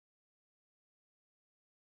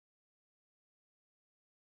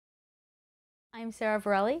I'm Sara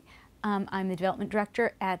Verrilli. I'm the development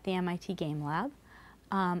director at the MIT Game Lab.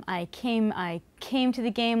 I came to the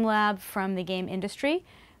Game Lab from the game industry,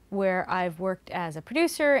 where I've worked as a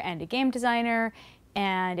producer and a game designer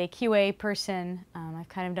and a QA person. I've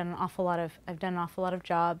kind of done an awful lot of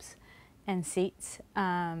jobs and seats.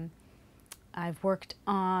 I worked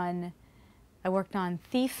on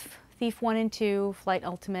Thief 1 and 2, Flight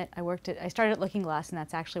Ultimate. I started at Looking Glass, and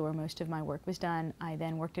that's actually where most of my work was done. I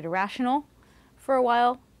then worked at Irrational for a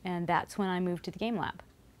while, and that's when I moved to the Game Lab.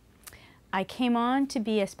 I came on to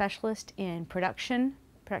be a specialist in production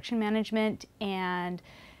management, and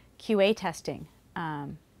QA testing.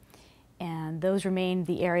 And those remain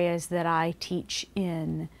the areas that I teach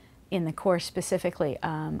in the course specifically.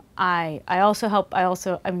 I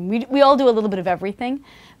mean, we all do a little bit of everything,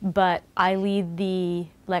 but I lead the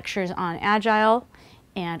lectures on Agile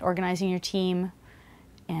and organizing your team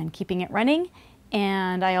and keeping it running.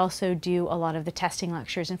 And I also do a lot of the testing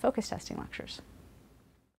lectures and focus testing lectures.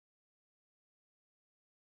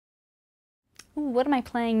 Ooh, what am I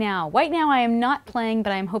playing now? Right now I am not playing,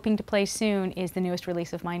 but I'm hoping to play soon, is the newest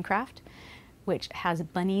release of Minecraft, which has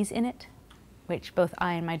bunnies in it, which both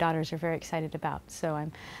I and my daughters are very excited about. So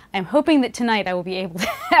I'm hoping that tonight I will be able to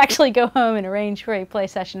actually go home and arrange for a play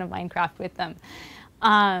session of Minecraft with them.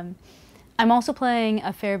 I'm also playing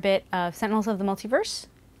a fair bit of Sentinels of the Multiverse,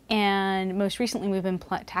 and most recently we've been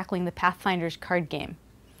tackling the Pathfinder's card game,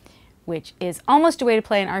 which is almost a way to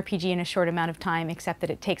play an RPG in a short amount of time, except that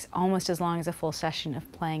it takes almost as long as a full session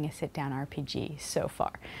of playing a sit-down RPG so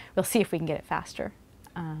far. We'll see if we can get it faster.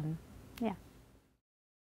 Yeah.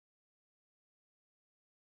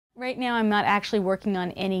 Right now I'm not actually working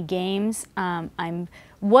on any games. I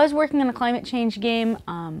was working on a climate change game.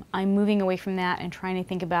 I'm moving away from that and trying to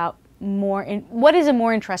think about what is a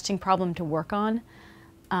more interesting problem to work on,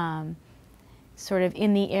 sort of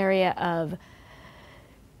in the area of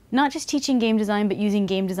not just teaching game design, but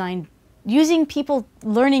using people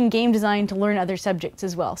learning game design to learn other subjects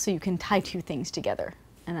as well, so you can tie two things together.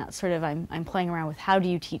 And that's sort of, I'm playing around with, how do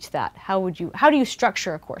you teach that? How do you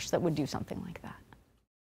structure a course that would do something like that?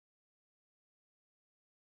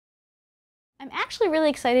 I'm actually really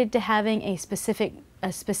excited to having a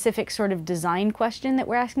specific sort of design question that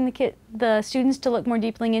we're asking the students to look more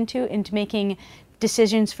deeply into making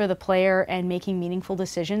decisions for the player and making meaningful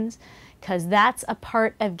decisions, because that's a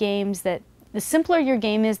part of games that the simpler your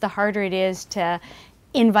game is, the harder it is to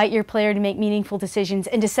invite your player to make meaningful decisions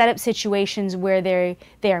and to set up situations where they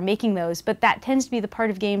are making those. But that tends to be the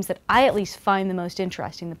part of games that I at least find the most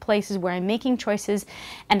interesting, the places where I'm making choices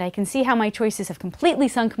and I can see how my choices have completely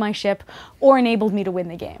sunk my ship or enabled me to win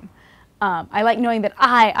the game. I like knowing that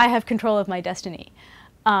I have control of my destiny.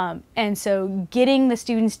 And so getting the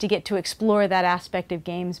students to get to explore that aspect of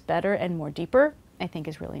games better and more deeper, I think,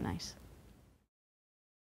 is really nice.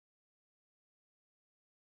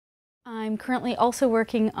 I'm currently also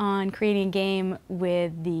working on creating a game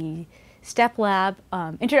with the STEP Lab,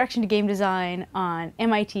 Introduction to Game Design on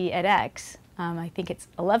MIT edX. I think it's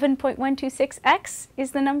 11.126x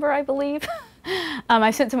is the number, I believe.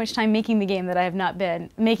 I've spent so much time making the game that I have not been,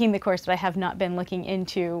 making the course that I have not been looking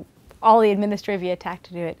into all the administrivia tacked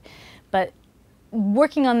to do it. But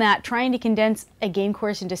working on that, trying to condense a game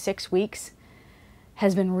course into 6 weeks,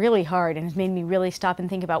 has been really hard and has made me really stop and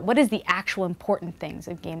think about what is the actual important things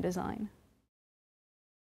of game design.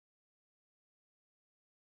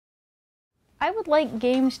 I would like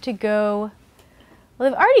games to go, well,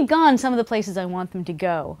 they've already gone some of the places I want them to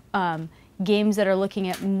go. Games that are looking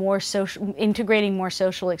at integrating more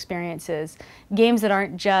social experiences. Games that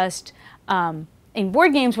aren't just, in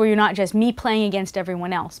board games where you're not just me playing against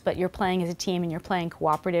everyone else, but you're playing as a team and you're playing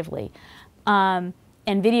cooperatively.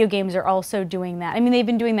 And video games are also doing that. I mean, they've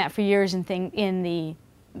been doing that for years in the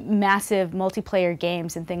massive multiplayer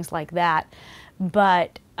games and things like that.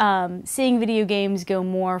 But seeing video games go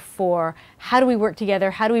more for, how do we work together?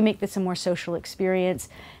 How do we make this a more social experience?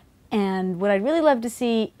 And what I'd really love to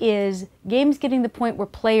see is games getting to the point where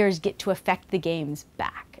players get to affect the games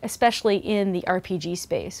back, especially in the RPG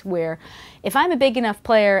space, where if I'm a big enough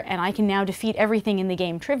player and I can now defeat everything in the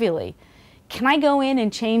game trivially, can I go in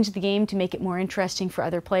and change the game to make it more interesting for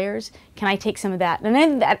other players? Can I take some of that? And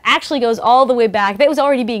then that actually goes all the way back. That was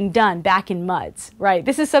already being done back in MUDs, right?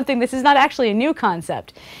 This is not actually a new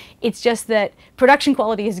concept. It's just that production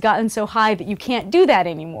quality has gotten so high that you can't do that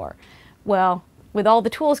anymore. Well, with all the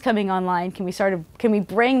tools coming online, can we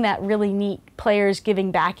bring that really neat players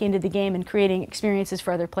giving back into the game and creating experiences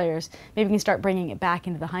for other players? Maybe we can start bringing it back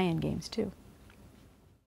into the high-end games too.